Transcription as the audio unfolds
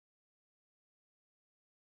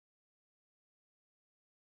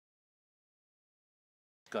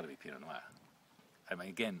got to be Pinot Noir. I mean,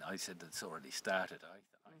 again, I said that's already started.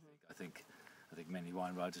 I think many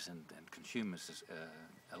wine writers and consumers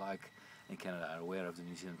alike in Canada are aware of the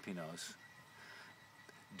New Zealand Pinots.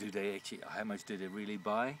 Do they actually? How much do they really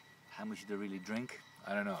buy? How much do they really drink?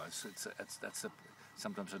 I don't know.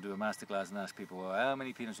 Sometimes I do a masterclass and ask people, well, how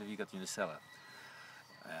many Pinots have you got in your cellar?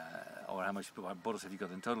 Or how much bottles have you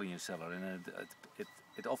got in total in your cellar? And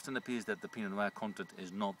it often appears that the Pinot Noir content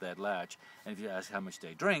is not that large. And if you ask how much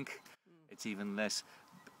they drink, it's even less.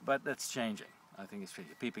 But that's changing. I think it's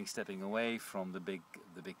stepping away from the big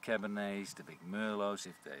Cabernets, the big Merlots,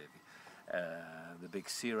 the big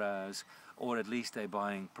Syrahs, or at least they're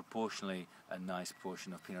buying proportionally a nice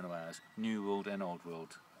portion of Pinot Noirs, New World and Old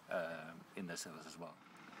World, in their cellars as well.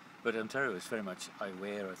 But Ontario is very much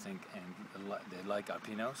aware, I think, and they like our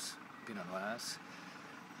Pinots, Pinot Noirs,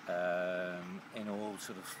 in all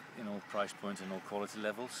price points and all quality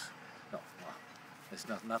levels. There's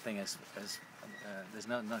nothing there's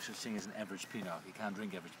no such thing as an average Pinot. You can't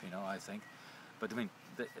drink average Pinot, I think. But I mean,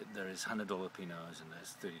 there is $100 Pinots and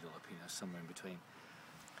there's $30 Pinots, somewhere in between.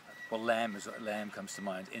 Well, lamb comes to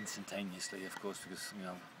mind instantaneously, of course, because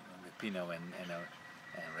with Pinot and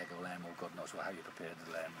regular lamb, or God knows how you prepare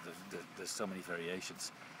the lamb. There's so many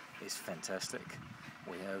variations. It's fantastic.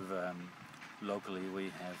 We have locally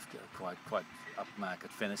we have quite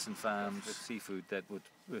upmarket venison farms with seafood that would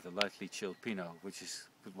with a lightly chilled Pinot, which is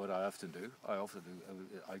what I often do. I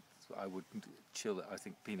would chill it. I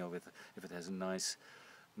think Pinot if it has a nice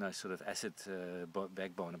sort of acid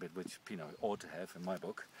backbone a bit, which Pinot ought to have in my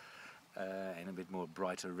book, and a bit more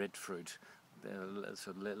brighter red fruit,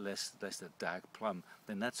 so less that dark plum.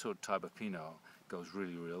 Then that sort of type of Pinot goes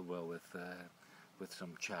real well with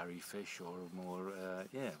some charry fish or more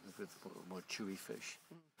with more chewy fish.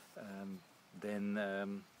 Then I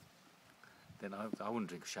wouldn't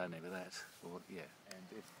drink Chardonnay with that. And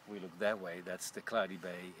if we look that way, that's the Cloudy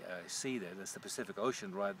Bay Sea there. That's the Pacific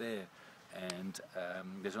Ocean right there. And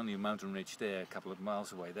there's only a mountain ridge there, a couple of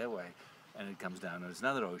miles away that way, and it comes down. There's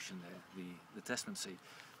another ocean there, the Tasman Sea.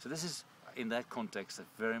 So this is, in that context, a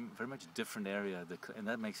very much different area, and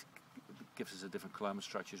that gives us a different climate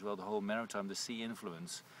structure as well. The whole maritime, the sea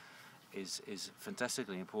influence is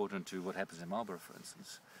fantastically important to what happens in Marlborough, for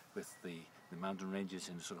instance, with the mountain ranges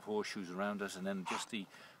and the sort of horseshoes around us, and then just the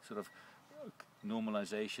sort of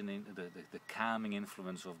normalization, in the calming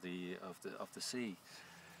influence of the sea.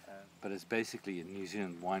 But it's basically New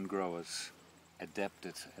Zealand wine growers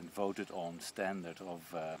adapted and voted on standard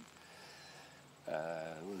of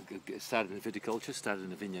started in viticulture, started in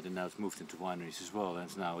the vineyard, and now it's moved into wineries as well. And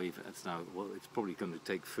it's probably going to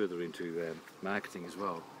take further into marketing as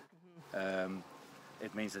well.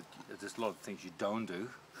 It means that there's a lot of things you don't do.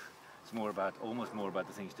 It's almost more about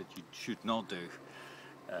the things that you should not do,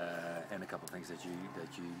 and a couple of things that you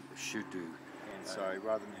should do. And so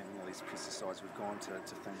rather than having all these pesticides, we've gone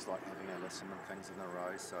to things like having alyssum and things in a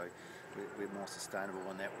row, so we're more sustainable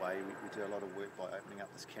in that way. We do a lot of work by opening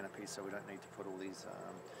up this canopy, so we don't need to put all these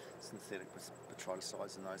synthetic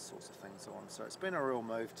botryticides and those sorts of things on. So it's been a real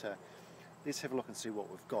move to let's have a look and see what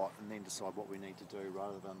we've got and then decide what we need to do,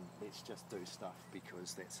 rather than let's just do stuff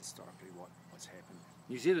because that's historically what's happened.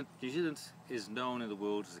 New Zealand is known in the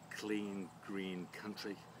world as a clean, green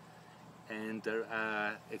country. And there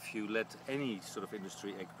are, if you let any sort of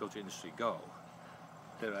agriculture industry go,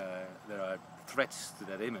 there are threats to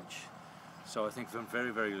that image. So I think from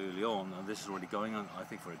very early on, and this is already going on, I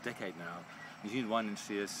think for a decade now, New Zealand wine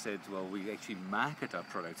industry has said, well, we actually market our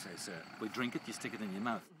products as we drink it, you stick it in your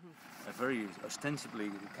mouth. Very ostensibly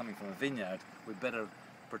coming from a vineyard, we better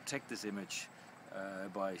protect this image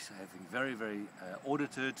by having very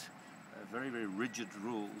audited, very rigid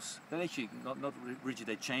rules. They're actually not rigid,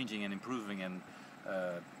 they're changing and improving and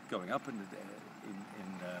going up in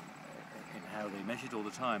how they measure it all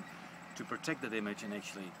the time to protect that image. And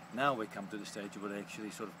actually now we come to the stage where they're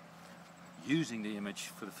actually sort of using the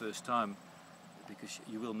image for the first time, because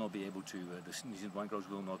you will not be able to, the New Zealand wine growers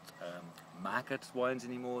will not market wines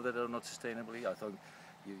anymore that are not sustainably. I thought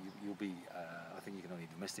you'll be, I think you can only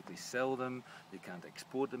domestically sell them, you can't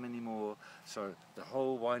export them anymore. So the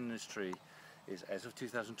whole wine industry is, as of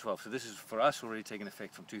 2012, so this is for us already taking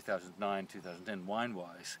effect from 2009, 2010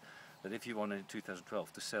 wine-wise, that if you want in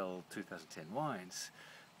 2012 to sell 2010 wines,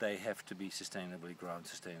 they have to be sustainably grown,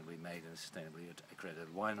 sustainably made, and sustainably accredited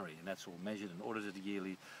winery, and that's all measured and audited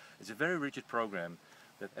yearly. It's a very rigid program.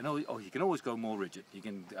 You can always go more rigid. You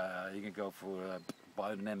can go for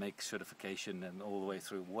biodynamic certification and all the way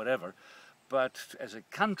through whatever. But as a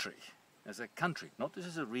country, not just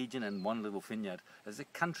as a region and one little vineyard, as a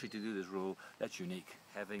country to do this rule, that's unique.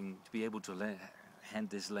 Having to be able to hand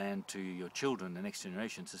this land to your children, the next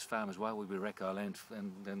generations, as farmers, why would we wreck our land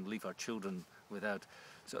and leave our children without?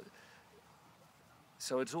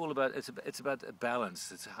 So it's all about, it's about a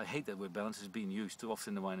balance. I hate that word balance, it's being used too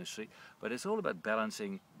often in the wine industry, but it's all about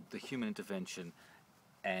balancing the human intervention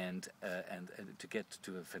and to get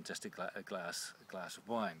to a fantastic glass of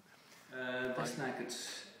wine.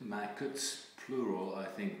 This markets plural, I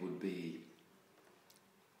think, would be,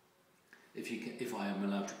 if I am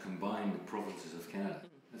allowed to combine the provinces of Canada.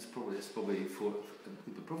 It's probably for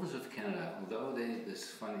the province of Canada, although there's this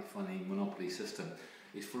funny monopoly system,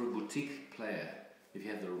 is for a boutique player. If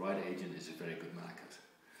you have the right agent, it's a very good market.